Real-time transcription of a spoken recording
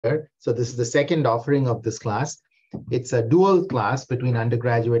So this is the second offering of this class. It's a dual class between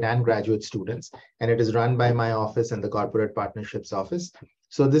undergraduate and graduate students, and it is run by my office and the Corporate Partnerships Office.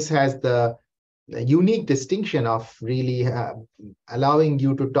 So this has the unique distinction of really allowing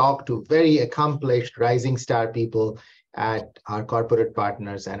you to talk to very accomplished rising star people at our corporate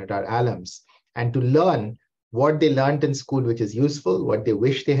partners and at our alums, and to learn what they learned in school, which is useful, what they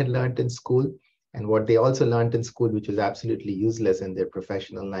wish they had learned in school, and what they also learned in school, which was absolutely useless in their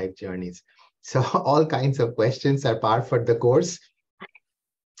professional life journeys. So all kinds of questions are par for the course.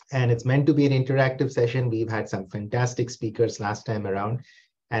 And it's meant to be an interactive session. We've had some fantastic speakers last time around.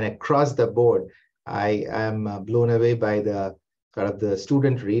 And across the board, I am blown away by the sort of the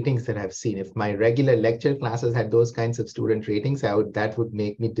student ratings that I've seen. If my regular lecture classes had those kinds of student ratings, that would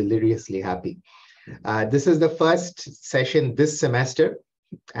make me deliriously happy. This is the first session this semester,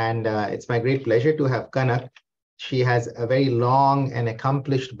 and it's my great pleasure to have Kanak. She has a very long and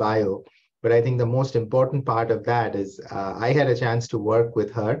accomplished bio, but I think the most important part of that is I had a chance to work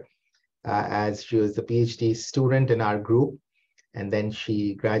with her as she was the PhD student in our group, and then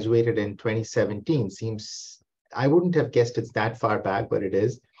she graduated in 2017. I wouldn't have guessed it's that far back, but it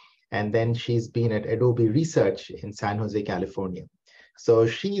is. And then she's been at Adobe Research in San Jose, California. So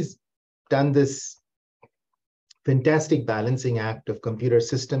she's done this fantastic balancing act of computer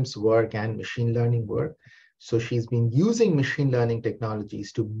systems work and machine learning work. So she's been using machine learning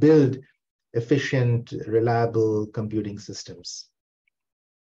technologies to build efficient, reliable computing systems.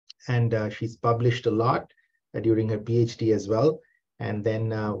 And she's published a lot during her PhD as well. And then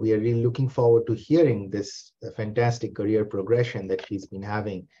we are really looking forward to hearing this fantastic career progression that she's been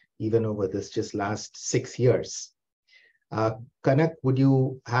having even over this just last 6 years. Kanak, would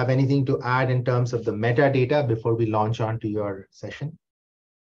you have anything to add in terms of the metadata before we launch on to your session?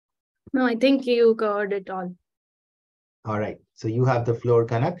 No, I think you covered it all. All right, so you have the floor,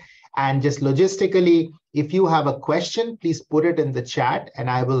 Kanak. And just logistically, if you have a question, please put it in the chat and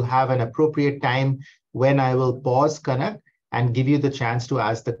I will have an appropriate time when I will pause Kanak and give you the chance to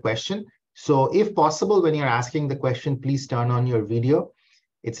ask the question. So if possible, when you're asking the question, please turn on your video.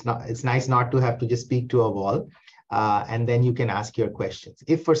 It's nice not to have to just speak to a wall. And then you can ask your questions.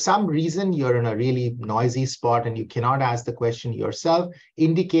 If for some reason you're in a really noisy spot and you cannot ask the question yourself,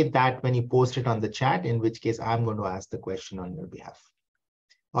 indicate that when you post it on the chat, in which case I'm going to ask the question on your behalf.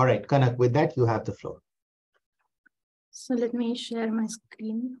 All right, Kanak, with that, you have the floor. So let me share my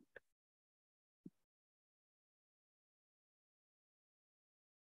screen.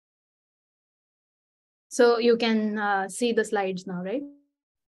 So you can see the slides now, right?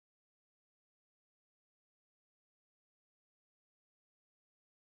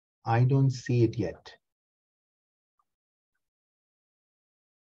 I don't see it yet.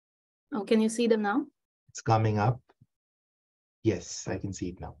 Oh, can you see them now? It's coming up. Yes, I can see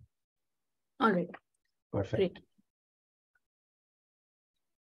it now. All right. Perfect. Great.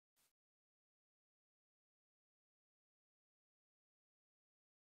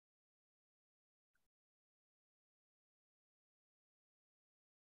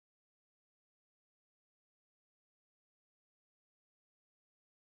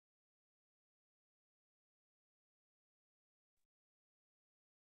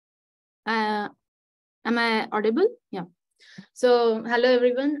 Am I audible? Yeah. So hello,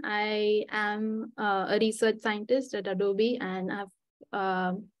 everyone. I am a research scientist at Adobe, and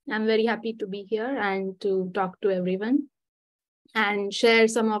I'm very happy to be here and to talk to everyone and share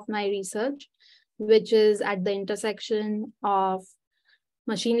some of my research, which is at the intersection of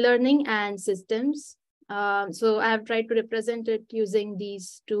machine learning and systems. So I have tried to represent it using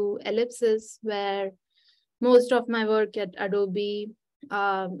these two ellipses, where most of my work at Adobe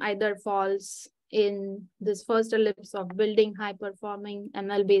either falls in this first ellipse of building high-performing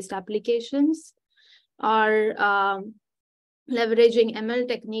ML-based applications, or leveraging ML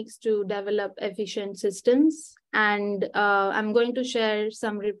techniques to develop efficient systems. And I'm going to share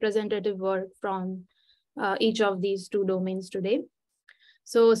some representative work from each of these two domains today.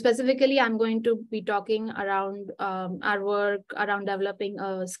 So specifically, I'm going to be talking around our work around developing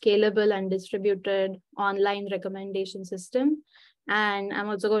a scalable and distributed online recommendation system. And I'm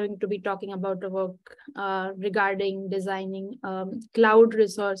also going to be talking about the work regarding designing cloud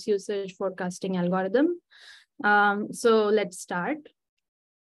resource usage forecasting algorithm. So let's start.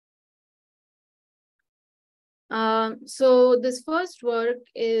 So this first work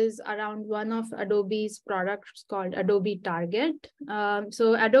is around one of Adobe's products called Adobe Target.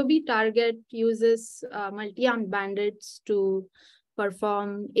 So Adobe Target uses multi-armed bandits to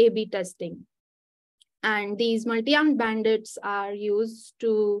perform A/B testing. And these multi-armed bandits are used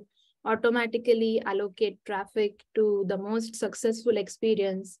to automatically allocate traffic to the most successful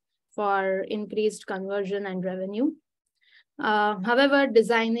experience for increased conversion and revenue. However,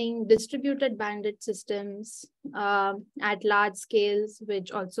 designing distributed bandit systems at large scales,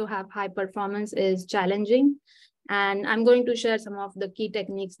 which also have high performance, is challenging. And I'm going to share some of the key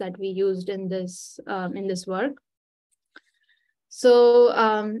techniques that we used in this work. So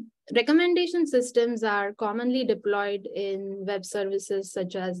recommendation systems are commonly deployed in web services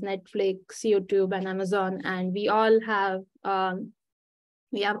such as Netflix, YouTube, and Amazon, and we all have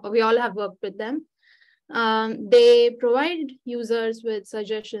worked with them. They provide users with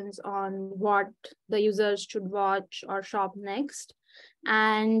suggestions on what the users should watch or shop next.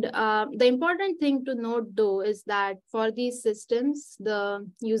 And the important thing to note, though, is that for these systems, the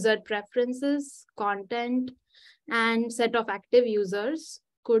user preferences, content, and set of active users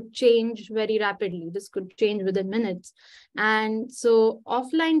could change very rapidly. This could change within minutes. And so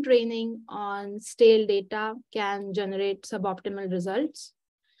offline training on stale data can generate suboptimal results.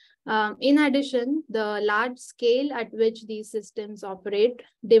 In addition, the large scale at which these systems operate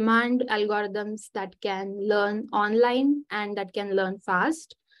demand algorithms that can learn online and that can learn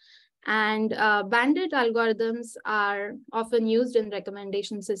fast. And bandit algorithms are often used in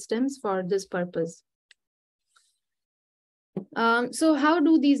recommendation systems for this purpose. So how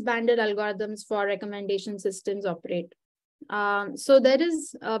do these bandit algorithms for recommendation systems operate? So there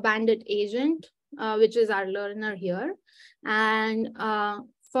is a bandit agent, which is our learner here. And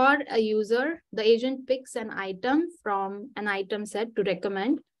for a user, the agent picks an item from an item set to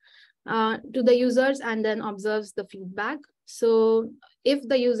recommend to the users and then observes the feedback. So if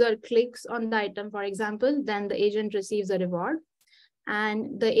the user clicks on the item, for example, then the agent receives a reward.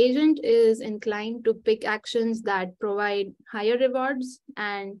 And the agent is inclined to pick actions that provide higher rewards.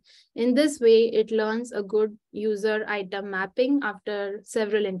 And in this way, it learns a good user item mapping after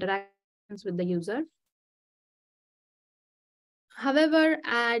several interactions with the user. However,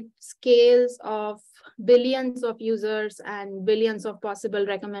 at scales of billions of users and billions of possible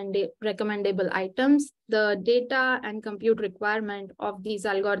recommendable items, the data and compute requirement of these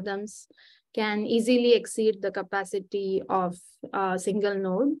algorithms can easily exceed the capacity of a single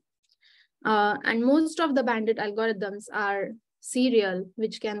node. And most of the bandit algorithms are serial,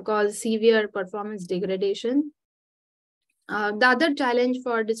 which can cause severe performance degradation. The other challenge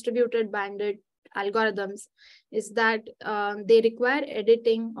for distributed bandit algorithms is that they require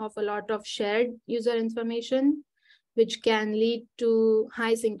editing of a lot of shared user information, which can lead to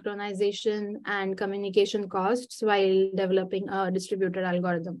high synchronization and communication costs while developing a distributed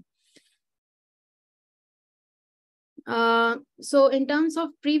algorithm. So in terms of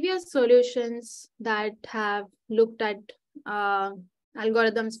previous solutions that have looked at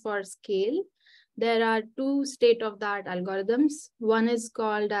algorithms for scale, there are two state-of-the-art algorithms. One is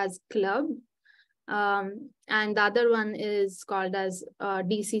called as Club, and the other one is called as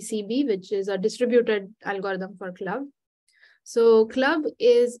DCCB, which is a distributed algorithm for Club. So Club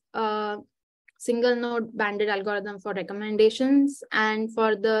is a single node bandit algorithm for recommendations. And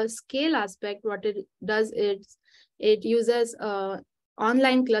for the scale aspect, what it does is it uses an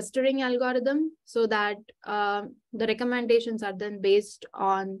online clustering algorithm so that the recommendations are then based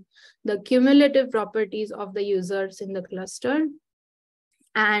on the cumulative properties of the users in the cluster.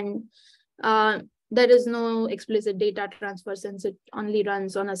 And there is no explicit data transfer since it only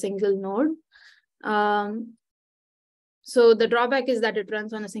runs on a single node. So the drawback is that it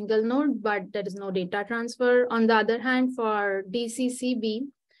runs on a single node, but there is no data transfer. On the other hand, for DCCB,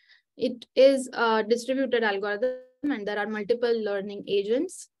 it is a distributed algorithm and there are multiple learning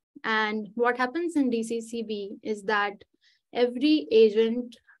agents. And what happens in DCCB is that every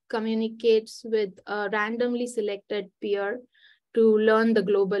agent communicates with a randomly selected peer to learn the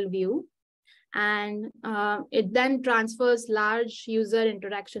global view. And it then transfers large user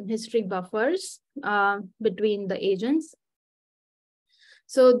interaction history buffers between the agents.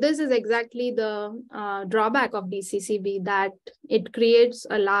 So this is exactly the drawback of DCCB, that it creates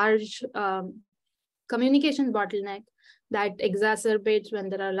a large communication bottleneck that exacerbates when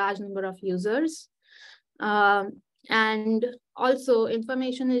there are a large number of users. And also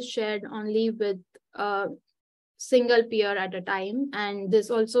information is shared only with a single peer at a time. And this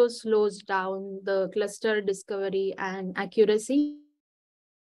also slows down the cluster discovery and accuracy.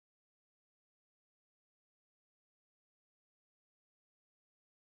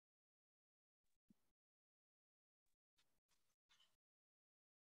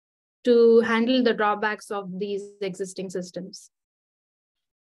 To handle the drawbacks of these existing systems.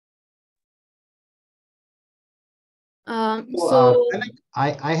 I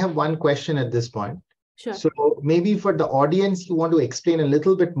have one question at this point. Sure. So maybe for the audience, you want to explain a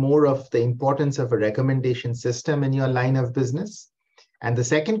little bit more of the importance of a recommendation system in your line of business. And the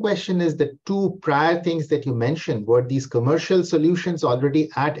second question is the two prior things that you mentioned, were these commercial solutions already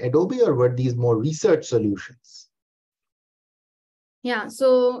at Adobe or were these more research solutions? Yeah,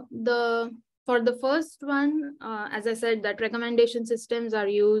 so for the first one, as I said, that recommendation systems are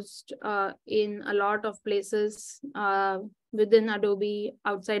used in a lot of places within Adobe,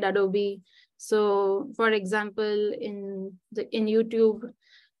 outside Adobe. So for example, in YouTube,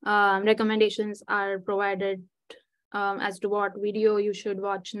 recommendations are provided as to what video you should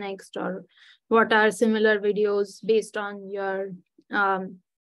watch next, or what are similar videos based on your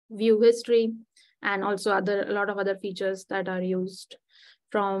view history, and also a lot of other features that are used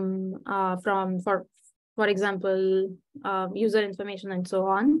for example, user information and so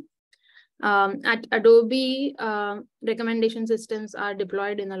on. At Adobe, recommendation systems are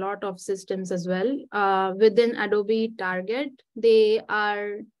deployed in a lot of systems as well. Within Adobe Target, they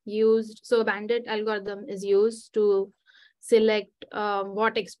are used. So bandit algorithm is used to select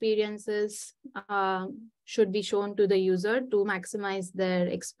what experiences should be shown to the user to maximize their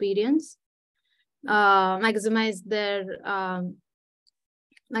experience, maximize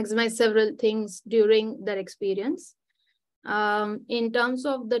several things during their experience. In terms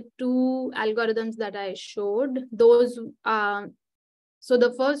of the two algorithms that I showed, those, so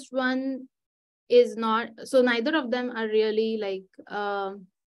the first one is not, so neither of them are really like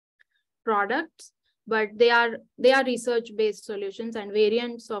products, but they are research-based solutions, and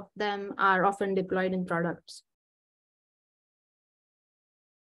variants of them are often deployed in products.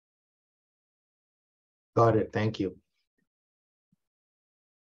 Got it. Thank you.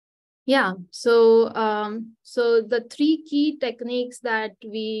 Yeah, so so the three key techniques that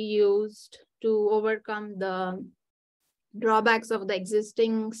we used to overcome the drawbacks of the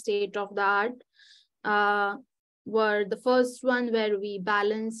existing state of the art were the first one, where we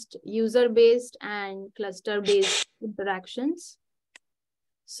balanced user-based and cluster-based interactions.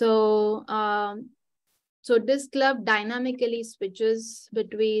 So so this club dynamically switches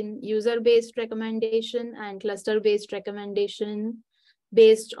between user-based recommendation and cluster-based recommendation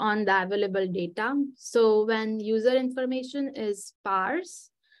based on the available data. So when user information is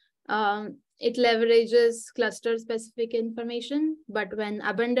sparse, it leverages cluster-specific information, but when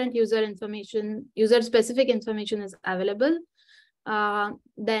abundant user-specific information is available,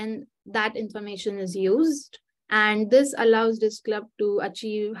 then that information is used. And this allows this club to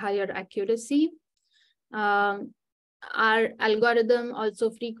achieve higher accuracy. Our algorithm also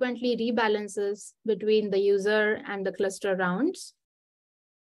frequently rebalances between the user and the cluster rounds.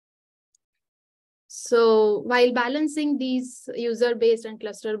 So while balancing these user-based and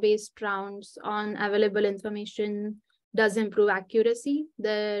cluster-based rounds on available information does improve accuracy,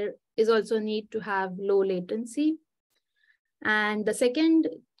 there is also need to have low latency. And the second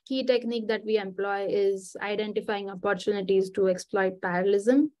key technique that we employ is identifying opportunities to exploit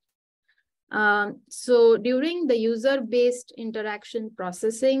parallelism. So during the user-based interaction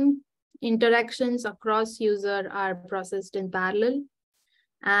processing, interactions across user are processed in parallel.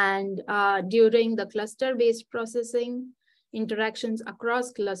 And during the cluster-based processing, interactions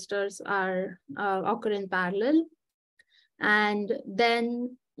across clusters are occur in parallel. And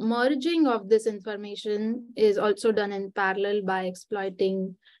then merging of this information is also done in parallel by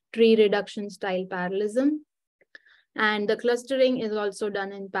exploiting tree reduction style parallelism. And the clustering is also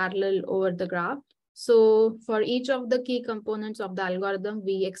done in parallel over the graph. So for each of the key components of the algorithm,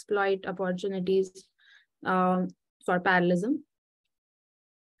 we exploit opportunities for parallelism.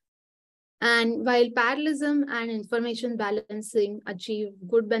 And while parallelism and information balancing achieve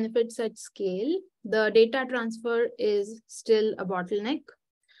good benefits at scale, the data transfer is still a bottleneck.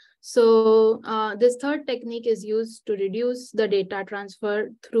 So this third technique is used to reduce the data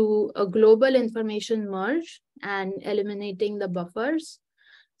transfer through a global information merge and eliminating the buffers.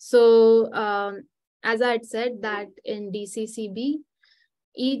 So as I had said that in DCCB,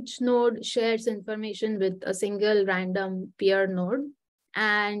 each node shares information with a single random peer node.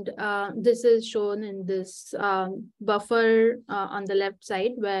 And this is shown in this buffer on the left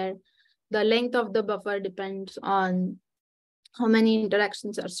side, where the length of the buffer depends on how many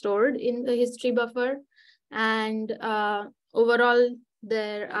interactions are stored in the history buffer. And overall,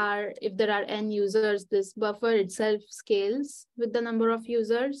 if there are n users, this buffer itself scales with the number of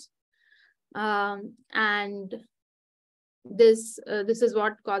users. And this is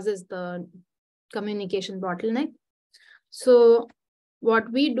what causes the communication bottleneck. So what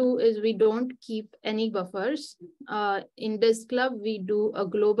we do is we don't keep any buffers. In this club, we do a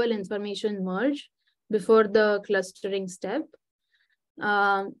global information merge before the clustering step.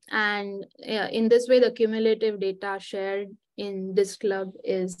 And in this way, the cumulative data shared in this club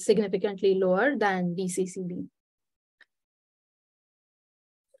is significantly lower than DCCB.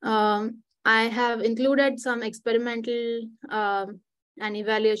 I have included some experimental and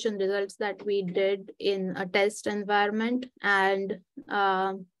evaluation results that we did in a test environment. And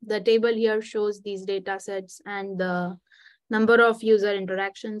the table here shows these data sets and the number of user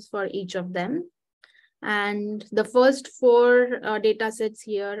interactions for each of them. And the first 4 data sets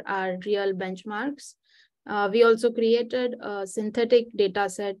here are real benchmarks. We also created a synthetic data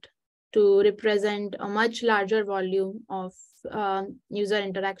set to represent a much larger volume of user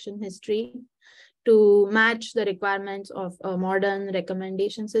interaction history to match the requirements of a modern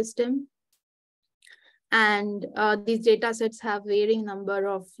recommendation system. And these data sets have varying number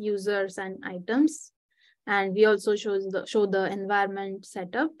of users and items. And we also show the environment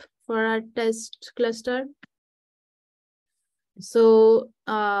setup for our test cluster. So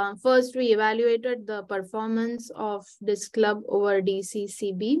first we evaluated the performance of this club over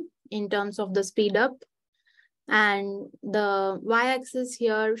DCCB in terms of the speed up. And the y-axis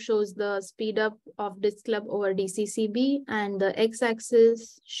here shows the speed up of this club over DCCB, and the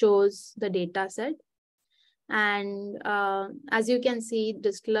x-axis shows the data set. And as you can see,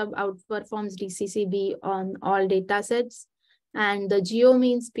 this club outperforms DCCB on all data sets. And the geo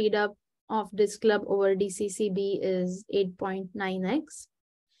mean speed up of this club over DCCB is 8.9x.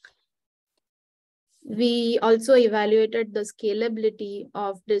 We also evaluated the scalability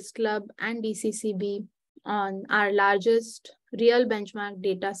of this club and DCCB on our largest real benchmark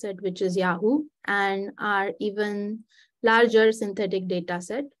data set, which is Yahoo, and our even larger synthetic data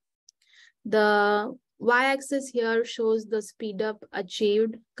set. The y-axis here shows the speed up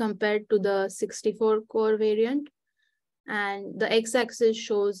achieved compared to the 64 core variant. And the x-axis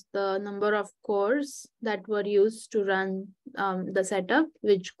shows the number of cores that were used to run the setup,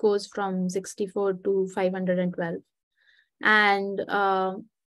 which goes from 64 to 512. And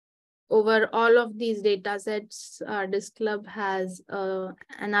over all of these data sets, this club has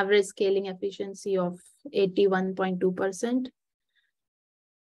an average scaling efficiency of 81.2%.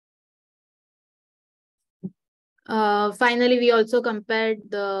 Finally, we also compared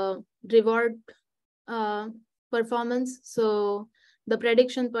the reward performance. So the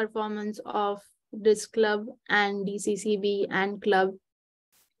prediction performance of this club and DCCB and club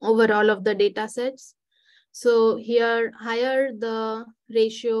over all of the data sets. So here, higher the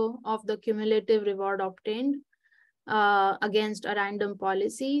ratio of the cumulative reward obtained against a random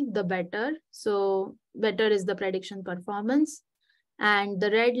policy, the better. So better is the prediction performance. And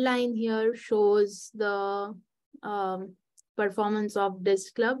the red line here shows the performance of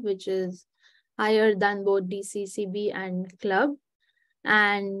this club, which is higher than both DCCB and club.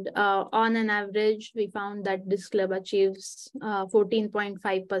 And on an average, we found that this club achieves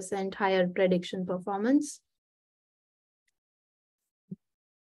 14.5% higher prediction performance.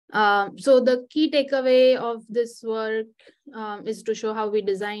 So the key takeaway of this work is to show how we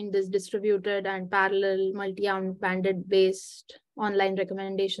designed this distributed and parallel multi-armed bandit based online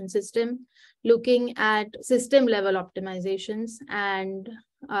recommendation system, looking at system level optimizations, and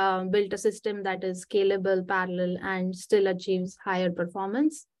built a system that is scalable, parallel, and still achieves higher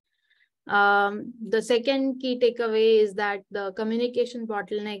performance. The second key takeaway is that the communication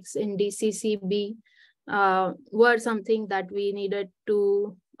bottlenecks in DCCB were something that we needed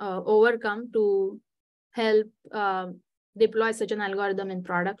to overcome to help deploy such an algorithm in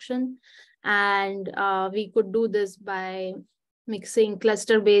production. And we could do this by mixing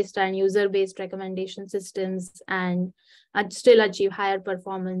cluster-based and user-based recommendation systems and still achieve higher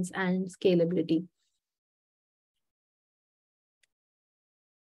performance and scalability.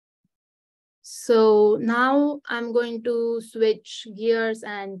 So now I'm going to switch gears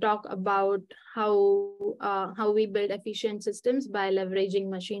and talk about how we build efficient systems by leveraging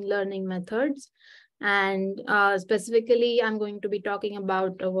machine learning methods. And specifically, I'm going to be talking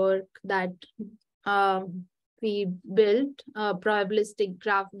about a work that we built, a probabilistic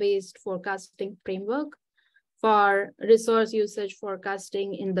graph-based forecasting framework for resource usage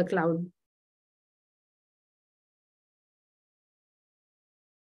forecasting in the cloud.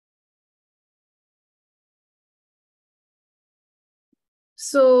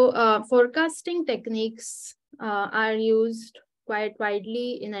 So forecasting techniques are used quite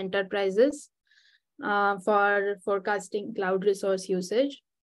widely in enterprises for forecasting cloud resource usage.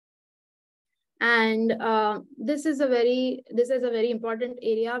 And this is a very important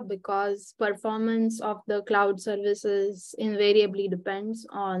area because performance of the cloud services invariably depends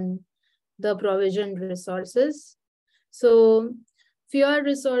on the provisioned resources. So Fewer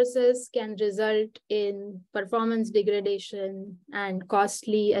resources can result in performance degradation and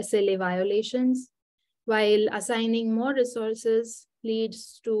costly SLA violations, while assigning more resources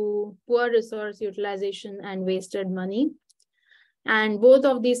leads to poor resource utilization and wasted money. And both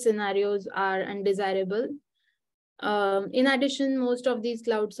of these scenarios are undesirable. In addition, most of these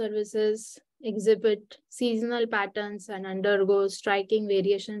cloud services exhibit seasonal patterns and undergo striking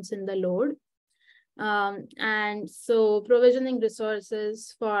variations in the load. And so provisioning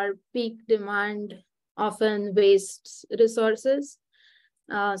resources for peak demand often wastes resources.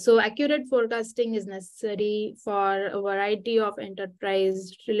 So accurate forecasting is necessary for a variety of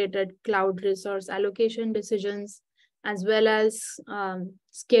enterprise-related cloud resource allocation decisions, as well as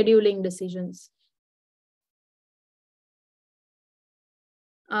scheduling decisions.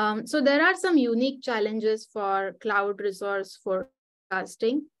 So there are some unique challenges for cloud resource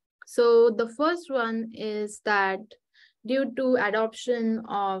forecasting. So the first one is that due to adoption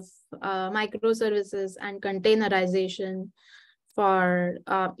of microservices and containerization for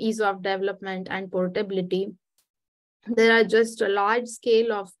ease of development and portability, there are just a large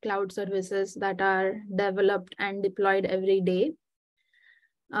scale of cloud services that are developed and deployed every day.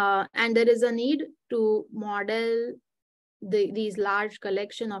 And there is a need to model these large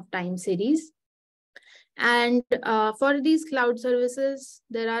collection of time series. And for these cloud services,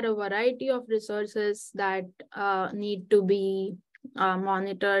 there are a variety of resources that need to be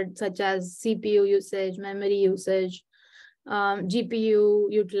monitored, such as CPU usage, memory usage,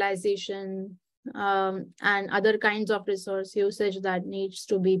 GPU utilization, and other kinds of resource usage that needs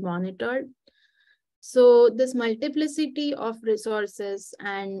to be monitored. So this multiplicity of resources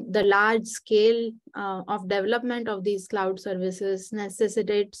and the large scale of development of these cloud services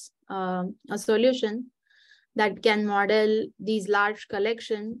necessitates a solution that can model these large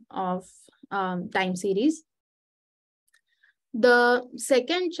collection of time series. The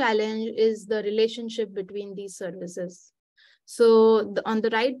second challenge is the relationship between these services. So on the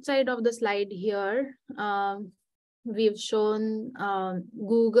right side of the slide here, we've shown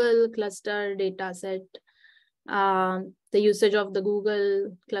Google cluster dataset, the usage of the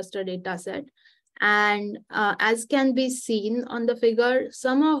Google cluster dataset. And as can be seen on the figure,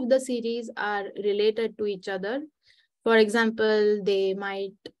 some of the series are related to each other. For example, they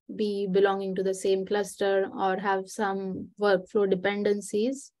might be belonging to the same cluster or have some workflow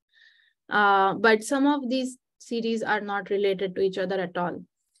dependencies. But some of these series are not related to each other at all.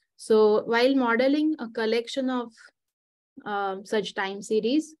 So while modeling a collection of such time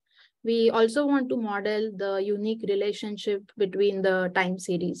series, we also want to model the unique relationship between the time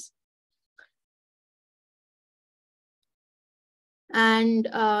series. And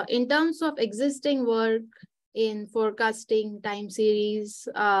in terms of existing work in forecasting time series,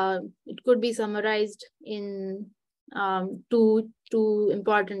 it could be summarized in two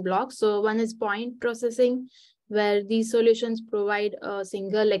important blocks. So one is point processing, where these solutions provide a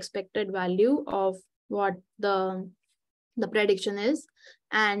single expected value of what the prediction is.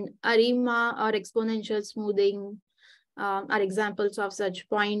 And ARIMA or exponential smoothing are examples of such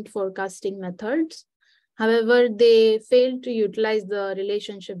point forecasting methods. However, they fail to utilize the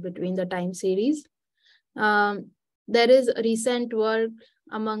relationship between the time series. There is recent work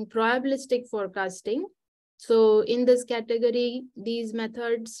among probabilistic forecasting. So in this category, these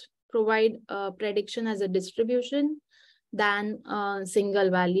methods provide a prediction as a distribution than a single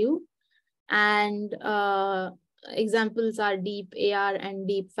value. And examples are deep AR and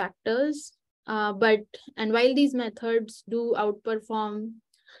deep factors. And while these methods do outperform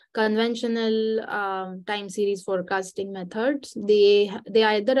conventional time series forecasting methods, they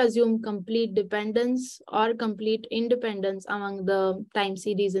either assume complete dependence or complete independence among the time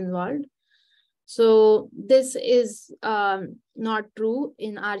series involved. So this is not true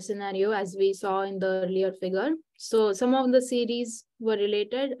in our scenario, as we saw in the earlier figure. So some of the series were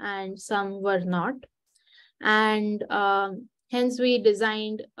related and some were not. And hence we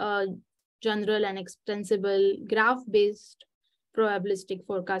designed a general and extensible graph-based probabilistic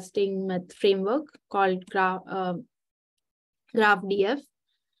forecasting framework called GraphDF.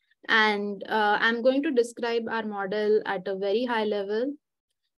 And I'm going to describe our model at a very high level.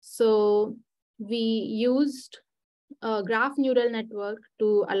 So we used a graph neural network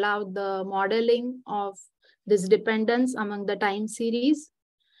to allow the modeling of this dependence among the time series.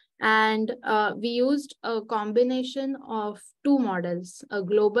 And we used a combination of two models, a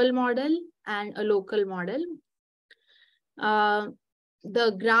global model and a local model.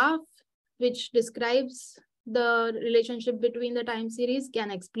 The graph which describes the relationship between the time series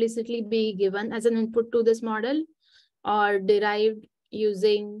can explicitly be given as an input to this model or derived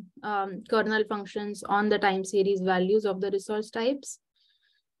using kernel functions on the time series values of the resource types.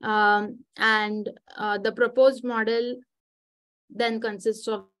 The proposed model then consists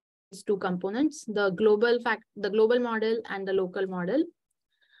of these two components, the global model and the local model.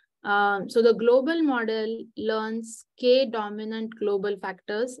 So the global model learns k dominant global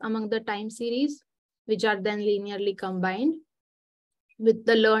factors among the time series, which are then linearly combined with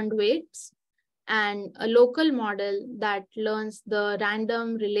the learned weights, and a local model that learns the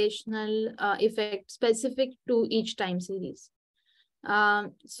random relational effect specific to each time series.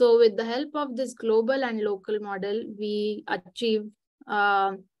 So with the help of this global and local model, we achieve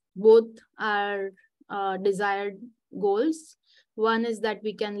both our desired goals. One is that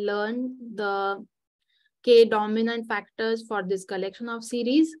we can learn the k dominant factors for this collection of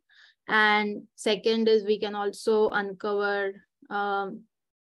series. And second is we can also uncover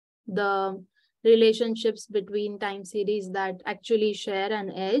the relationships between time series that actually share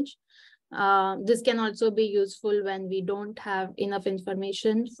an edge. This can also be useful when we don't have enough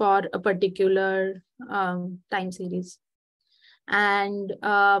information for a particular time series. And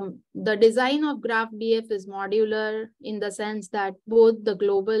the design of GraphDF is modular in the sense that both the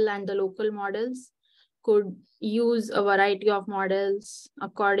global and the local models could use a variety of models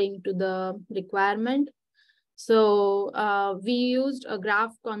according to the requirement. So we used a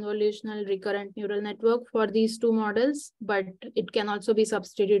graph convolutional recurrent neural network for these two models, but it can also be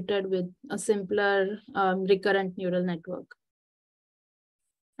substituted with a simpler recurrent neural network.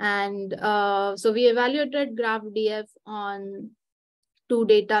 And so we evaluated GraphDF on two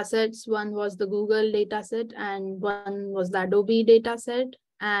data sets. One was the Google dataset and one was the Adobe dataset.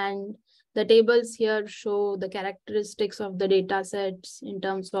 And the tables here show the characteristics of the data sets in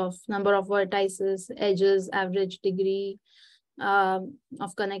terms of number of vertices, edges, average degree of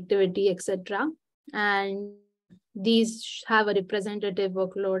connectivity, etc. And these have a representative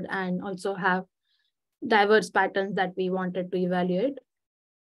workload and also have diverse patterns that we wanted to evaluate.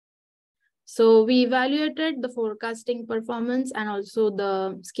 So we evaluated the forecasting performance and also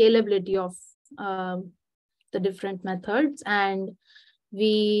the scalability of the different methods. And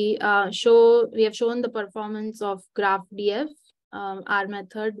we have shown the performance of GraphDF, our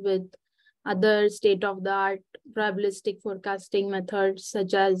method, with other state-of-the-art probabilistic forecasting methods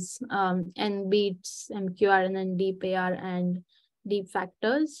such as NBeats, MQRNN, DeepAR, and deep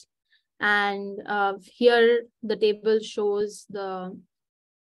factors. And here the table shows the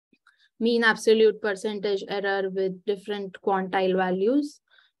mean absolute percentage error with different quantile values.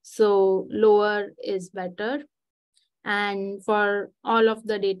 So lower is better. And for all of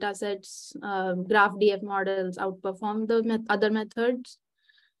the data sets, GraphDF models outperform the other methods.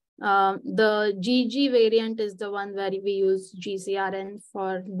 The GG variant is the one where we use GCRN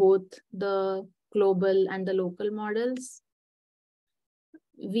for both the global and the local models.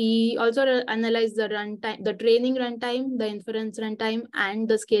 We also analyze the runtime, the training runtime, the inference runtime, and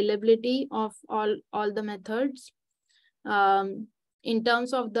the scalability of all the methods. In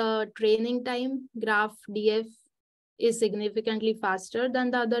terms of the training time, GraphDF is significantly faster than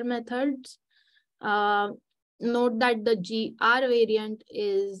the other methods. Note that the GR variant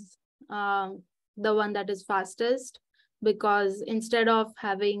is the one that is fastest, because instead of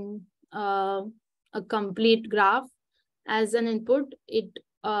having a complete graph as an input, it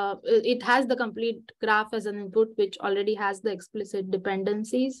has the complete graph as an input, which already has the explicit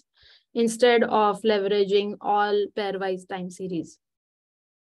dependencies, instead of leveraging all pairwise time series.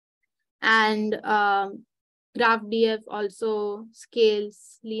 And GraphDF also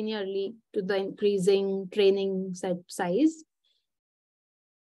scales linearly to the increasing training set size.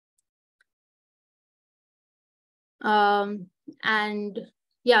 And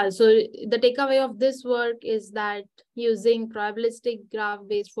yeah, so the takeaway of this work is that using probabilistic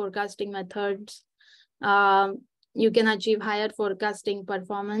graph-based forecasting methods, you can achieve higher forecasting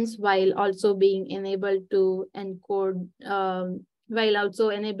performance while also being enabled to encode, while also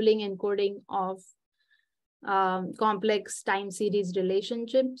enabling encoding of complex time series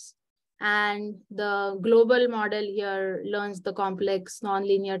relationships. And the global model here learns the complex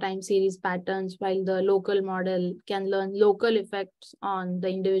nonlinear time series patterns, while the local model can learn local effects on the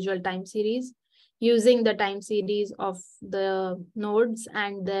individual time series using the time series of the nodes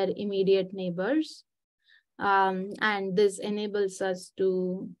and their immediate neighbors. And this enables us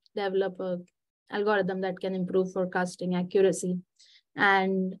to develop an algorithm that can improve forecasting accuracy.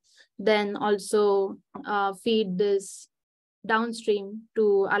 And then also feed this downstream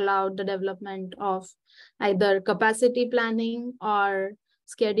to allow the development of either capacity planning or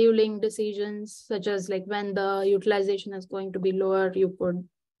scheduling decisions, such as like when the utilization is going to be lower, you could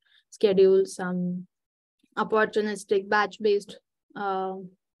schedule some opportunistic batch-based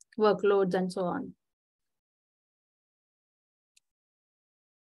workloads and so on.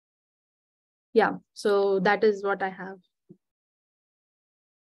 Yeah, so that is what I have.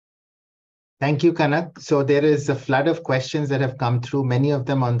 Thank you, Kanak. So there is a flood of questions that have come through, many of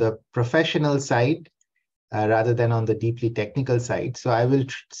them on the professional side rather than on the deeply technical side. So I will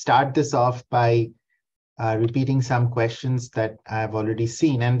start this off by repeating some questions that I've already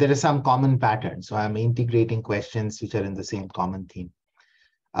seen. And there are some common patterns. So I'm integrating questions which are in the same common theme.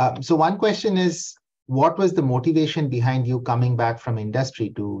 So one question is, what was the motivation behind you coming back from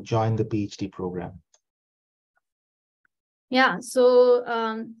industry to join the PhD program? Yeah, so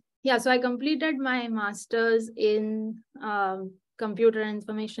so I completed my master's in computer and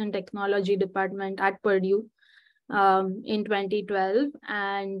information technology department at Purdue in 2012,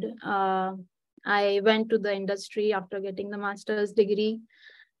 and I went to the industry after getting the master's degree.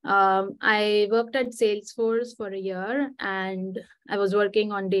 I worked at Salesforce for a year, and I was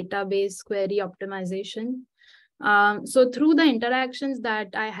working on database query optimization. So through the interactions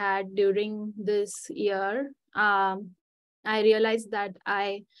that I had during this year, I realized that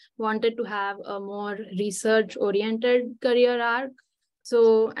I wanted to have a more research-oriented career arc.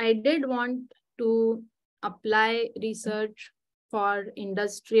 So I did want to apply research for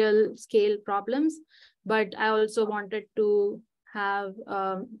industrial scale problems, but I also wanted to have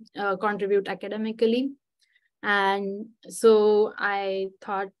contribute academically. And so I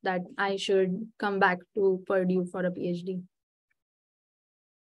thought that I should come back to Purdue for a PhD.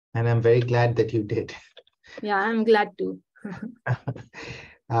 And I'm very glad that you did. Yeah, I'm glad to.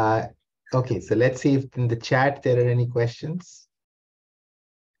 Okay, so let's see if in the chat there are any questions.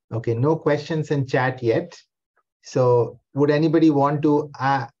 Okay, no questions in chat yet. So would anybody want to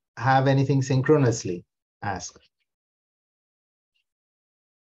have anything synchronously asked?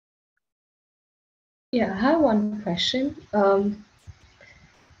 Yeah, I have one question. A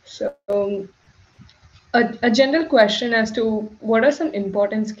general question as to what are some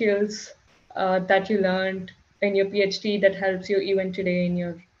important skills that you learned in your PhD that helps you even today in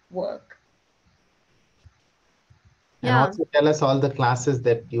your work? And also tell us all the classes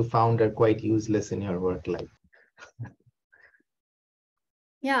that you found are quite useless in your work life.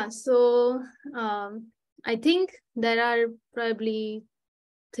 Yeah, so I think there are probably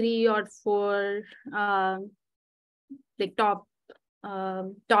 3 or 4 like top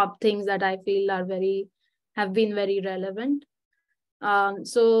things that I feel have been very relevant.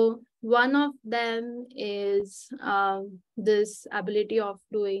 So one of them is this ability of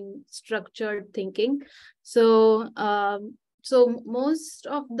doing structured thinking. So most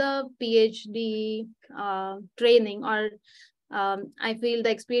of the PhD training, or I feel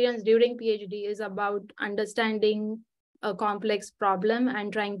the experience during PhD, is about understanding a complex problem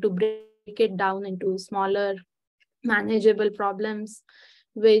and trying to break it down into smaller, manageable problems,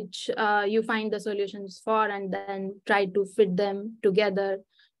 which you find the solutions for, and then try to fit them together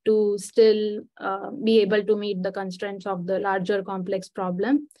to still be able to meet the constraints of the larger complex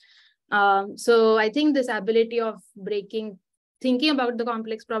problem. So I think this ability of thinking about the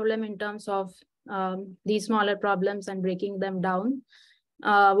complex problem in terms of these smaller problems and breaking them down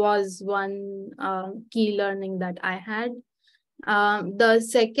was one key learning that I had. The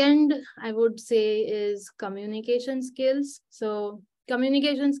second, I would say, is communication skills. So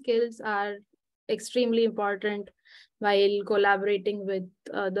communication skills are extremely important while collaborating with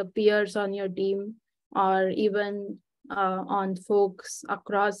the peers on your team, or even on folks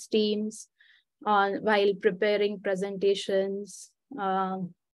across teams, while preparing presentations,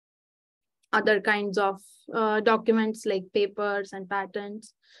 other kinds of documents like papers and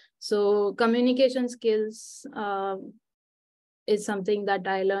patents. So communication skills is something that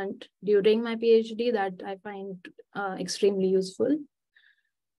I learned during my PhD that I find extremely useful.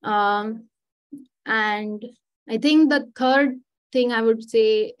 And I think the third thing I would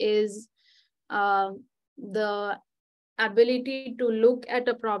say is the ability to look at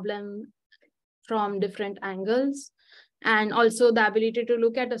a problem from different angles, and also the ability to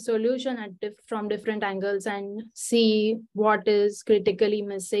look at a solution from different angles and see what is critically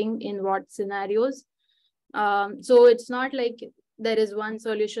missing in what scenarios. So it's not like there is one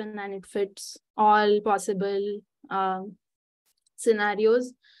solution and it fits all possible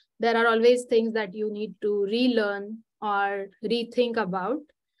scenarios. There are always things that you need to relearn or rethink about.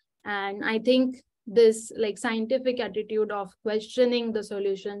 And I think this scientific attitude of questioning the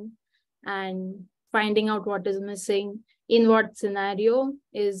solution and finding out what is missing in what scenario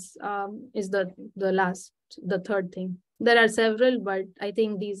is the third thing. There are several, but I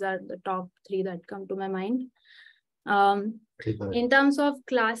think these are the top 3 that come to my mind. In terms of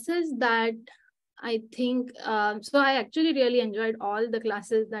classes that I think, so I actually really enjoyed all the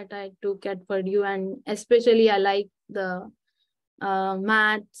classes that I took at Purdue, and especially I like the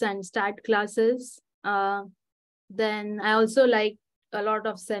maths and stat classes. Then I also like a lot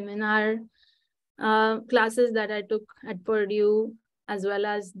of seminar classes that I took at Purdue, as well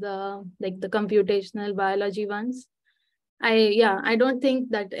as the computational biology ones. I don't think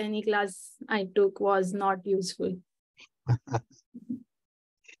that any class I took was not useful.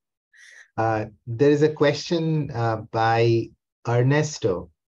 There is a question by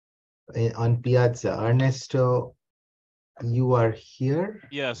Ernesto on Piazza. Ernesto, you are here?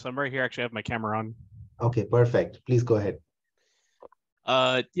 Yes, I'm right here. Actually, I have my camera on. Okay, perfect. Please go ahead.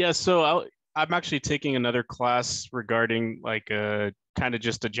 Yeah, so I'm actually taking another class regarding like kind of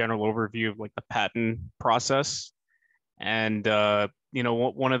just a general overview of like the patent process. And you know,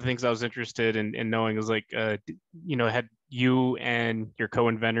 one of the things I was interested in knowing is like, you know, had you and your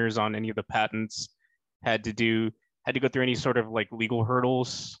co-inventors on any of the patents had to go through any sort of like legal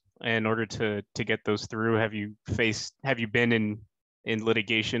hurdles in order to get those through? Have you been in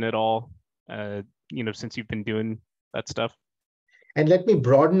litigation at all, you know, since you've been doing that stuff? And let me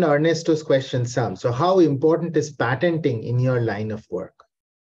broaden Ernesto's question some. So how important is patenting in your line of work?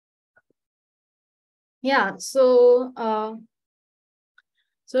 Yeah, so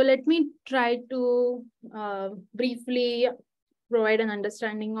let me try to briefly provide an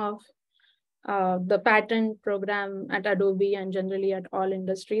understanding of the patent program at Adobe and generally at all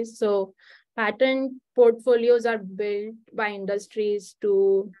industries. So patent portfolios are built by industries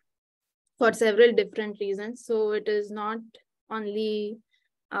for several different reasons. So it is not only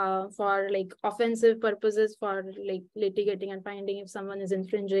for like offensive purposes, for like litigating and finding if someone is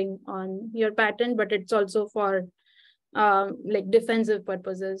infringing on your patent, but it's also for like defensive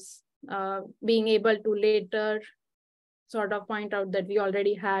purposes, being able to later sort of point out that we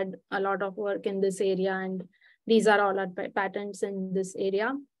already had a lot of work in this area and these are all our patents in this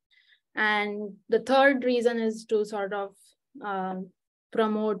area. And the third reason is to sort of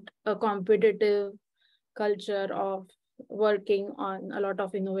promote a competitive culture of working on a lot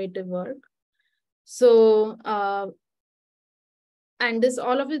of innovative work. So, and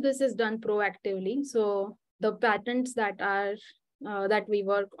all of this is done proactively. So the patents that that we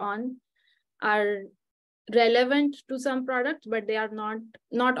work on are relevant to some products, but they are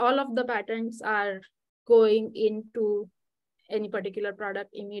not all of the patents are going into any particular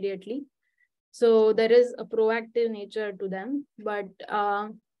product immediately. So there is a proactive nature to them, but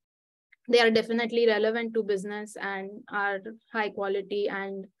they are definitely relevant to business and are high quality.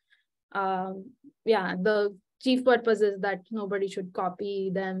 And yeah, the chief purpose is that nobody should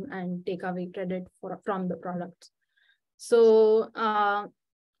copy them and take away credit from the product. So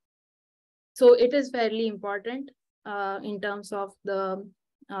so it is fairly important in terms of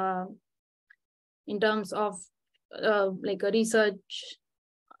like a research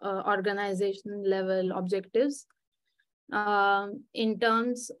organization level objectives. In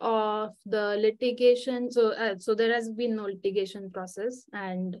terms of the litigation, so there has been no litigation process,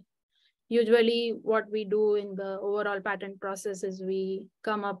 and usually what we do in the overall patent process is we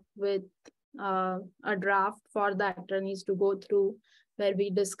come up with a draft for the attorneys to go through, where we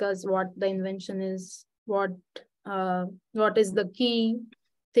discuss what the invention is, what is the key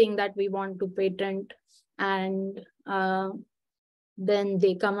thing that we want to patent, and then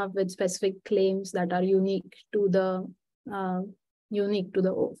they come up with specific claims that are unique to the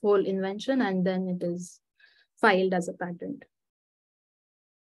whole invention, and then it is filed as a patent.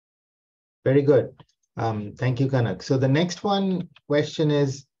 Very good. Thank you, Kanak. So the next question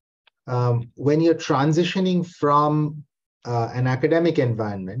is, when you're transitioning from an academic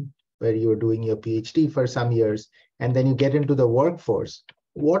environment where you're doing your PhD for some years, and then you get into the workforce,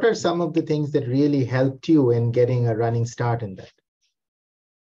 what are some of the things that really helped you in getting a running start in that?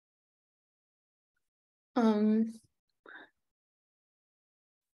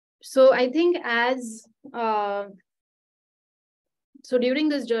 So I think so during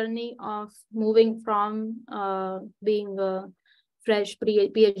this journey of moving from being a fresh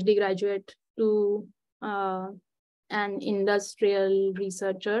PhD graduate to an industrial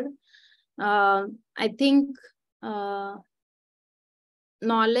researcher, I think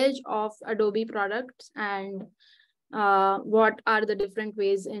knowledge of Adobe products and what are the different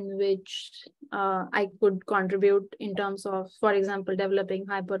ways in which I could contribute in terms of, for example, developing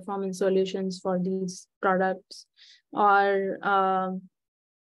high performance solutions for these products, or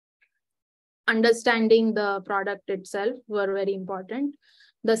understanding the product itself were very important.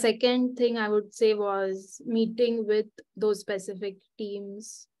 The second thing I would say was meeting with those specific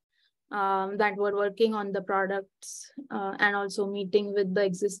teams that were working on the products, and also meeting with the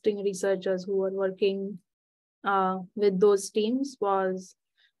existing researchers who were working with those teams was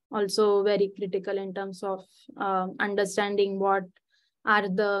also very critical in terms of understanding what are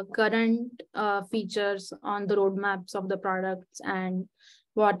the current features on the roadmaps of the products and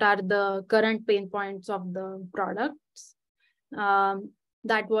what are the current pain points of the products.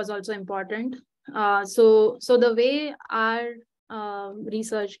 That was also important. So the way our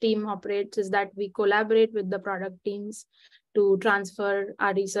research team operates is that we collaborate with the product teams to transfer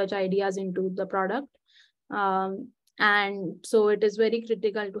our research ideas into the product. And so it is very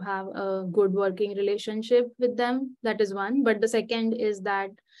critical to have a good working relationship with them. That is one. But the second is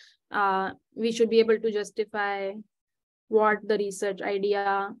that we should be able to justify what the research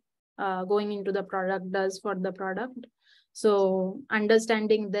idea going into the product does for the product. So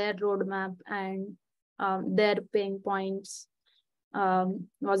understanding their roadmap and their pain points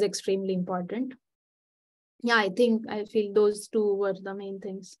was extremely important. Yeah, I feel those two were the main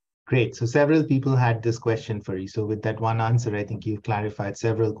things. Great. So several people had this question for you. So with that one answer, I think you've clarified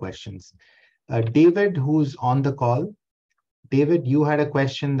several questions. David, who's on the call. David, you had a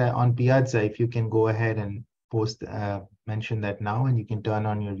question that on Piazza. If you can go ahead and mention that now, and you can turn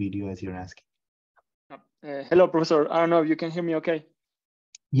on your video as you're asking. Hello, Professor. I don't know if you can hear me okay.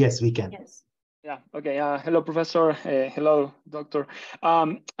 Yes, we can. Yes. Yeah, okay. Hello, Professor. Hello, Doctor.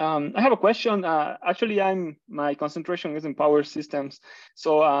 I have a question. Actually, my concentration is in power systems.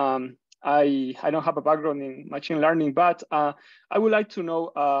 So I don't have a background in machine learning, but I would like to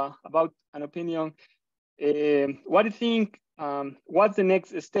know about an opinion. What do you think, what's the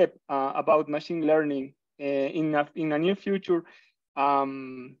next step about machine learning in a near future?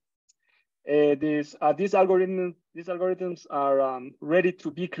 These algorithms are ready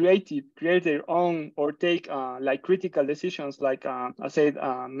to be create their own, or take like critical decisions, like I said,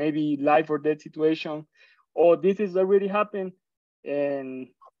 maybe life or death situation, or this is already happened, and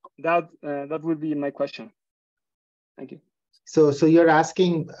that would be my question. Thank you. So you're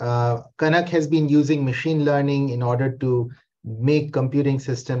asking, Kanak has been using machine learning in order to make computing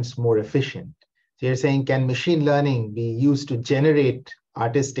systems more efficient. So you're saying, can machine learning be used to generate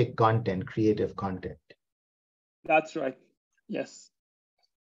artistic content, creative content? That's right. Yes.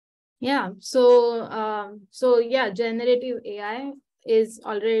 Yeah. So yeah, generative AI is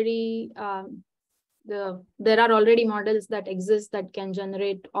already there are already models that exist that can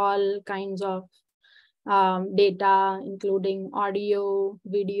generate all kinds of data, including audio,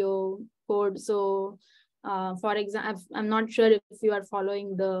 video, code. So for example, I'm not sure if you are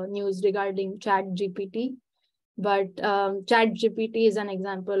following the news regarding ChatGPT, but ChatGPT is an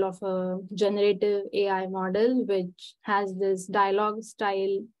example of a generative AI model which has this dialogue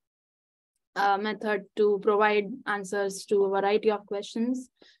style method to provide answers to a variety of questions.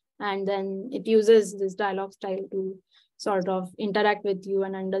 And then it uses this dialogue style to sort of interact with you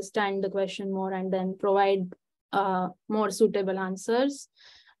and understand the question more, and then provide more suitable answers.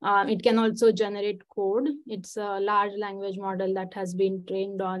 It can also generate code. It's a large language model that has been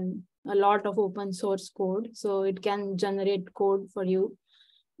trained on a lot of open source code. So it can generate code for you.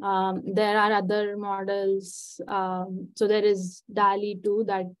 There are other models. So there is DALL-E 2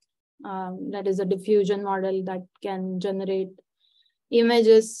 that is a diffusion model that can generate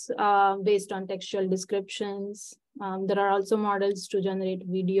images based on textual descriptions. There are also models to generate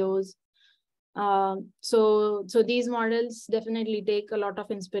videos. So these models definitely take a lot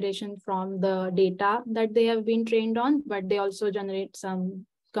of inspiration from the data that they have been trained on, but they also generate some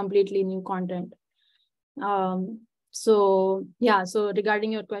completely new content. So yeah, so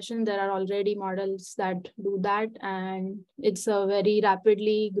regarding your question, there are already models that do that, and it's a very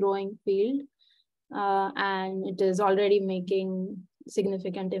rapidly growing field, and it is already making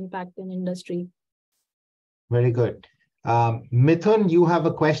significant impact in industry. Very good. Mithun, you have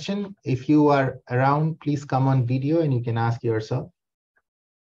a question. If you are around, please come on video and you can ask yourself.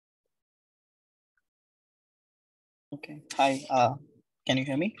 Okay. Hi. Can you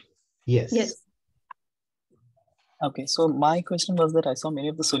hear me? Yes. Yes. Okay. So my question was that I saw many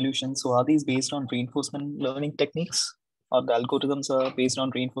of the solutions. So are these based on reinforcement learning techniques, or the algorithms are based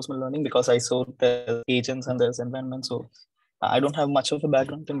on reinforcement learning? Because I saw there's agents and there's environment. So I don't have much of a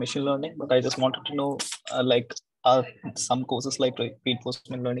background in machine learning, but I just wanted to know, like, are some courses like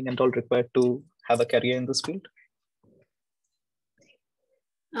reinforcement learning and all required to have a career in this field?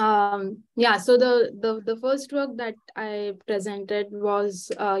 Yeah, so the first work that I presented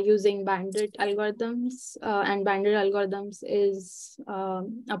was using bandit algorithms, and bandit algorithms is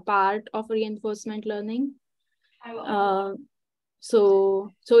a part of reinforcement learning.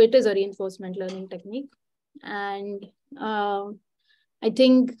 So it is a reinforcement learning technique, and I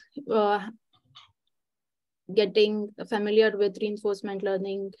think getting familiar with reinforcement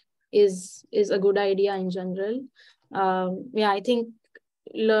learning is a good idea in general. Yeah, I think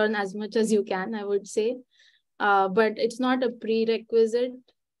learn as much as you can, I would say, but it's not a prerequisite.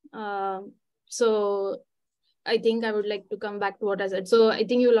 So I think I would like to come back to what I said. So I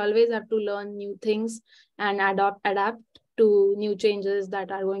think you'll always have to learn new things and adapt to new changes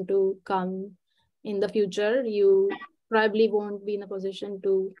that are going to come in the future. You probably won't be in a position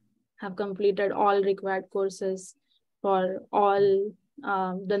to have completed all required courses for all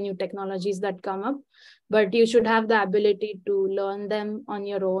the new technologies that come up, but you should have the ability to learn them on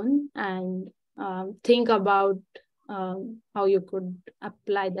your own and think about how you could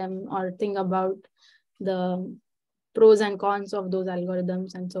apply them, or think about the pros and cons of those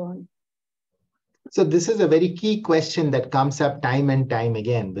algorithms and so on. So this is a very key question that comes up time and time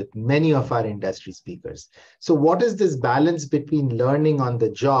again with many of our industry speakers. So what is this balance between learning on the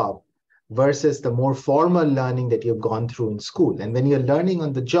job versus the more formal learning that you've gone through in school? And when you're learning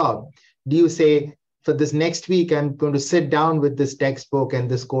on the job, do you say, for this next week, I'm going to sit down with this textbook and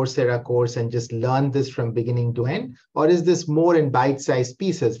this Coursera course and just learn this from beginning to end? Or is this more in bite-sized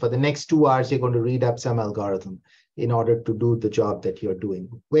pieces? For the next 2 hours, you're going to read up some algorithm in order to do the job that you're doing?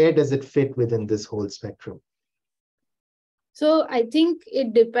 Where does it fit within this whole spectrum? So I think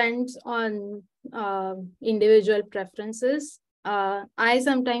it depends on individual preferences. I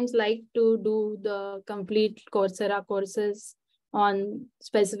sometimes like to do the complete Coursera courses on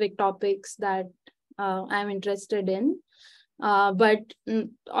specific topics that I'm interested in, but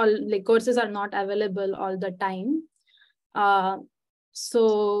all like courses are not available all the time.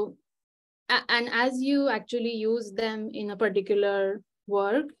 And as you actually use them in a particular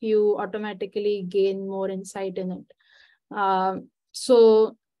work, you automatically gain more insight in it.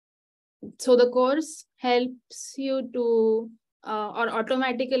 So the course helps you to or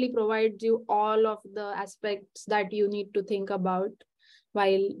automatically provides you all of the aspects that you need to think about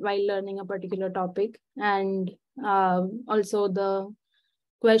while learning a particular topic, and also the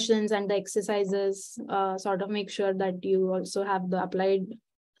questions and the exercises sort of make sure that you also have the applied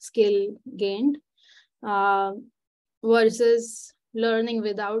skill gained, versus learning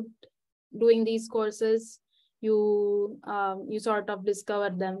without doing these courses. You sort of discover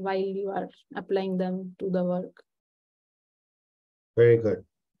them while you are applying them to the work. Very good.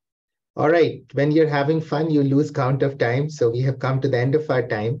 All right. When you're having fun, you lose count of time. So we have come to the end of our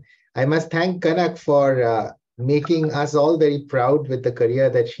time. I must thank Kanak for making us all very proud with the career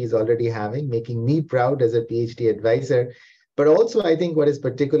that she's already having, making me proud as a PhD advisor. But also, I think what is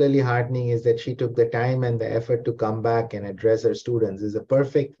particularly heartening is that she took the time and the effort to come back and address her students. Is a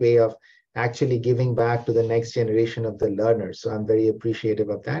perfect way of actually giving back to the next generation of the learners. So I'm very appreciative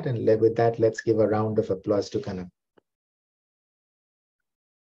of that. And with that, let's give a round of applause to Kanak.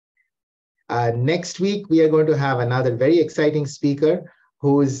 Next week, we are going to have another very exciting speaker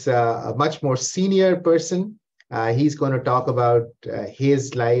who's a much more senior person. He's going to talk about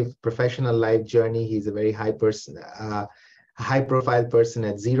his professional life journey. He's a very high-profile person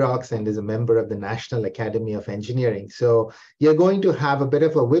at Xerox and is a member of the National Academy of Engineering. So you're going to have a bit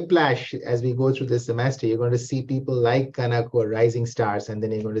of a whiplash as we go through this semester. You're going to see people like Kanak who are rising stars, and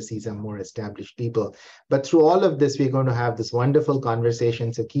then you're going to see some more established people. But through all of this, we're going to have this wonderful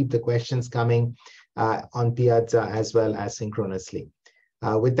conversation. So keep the questions coming on Piazza as well as synchronously.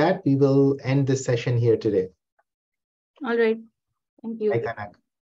 With that, we will end this session here today. All right. Thank you. Bye, Kanak.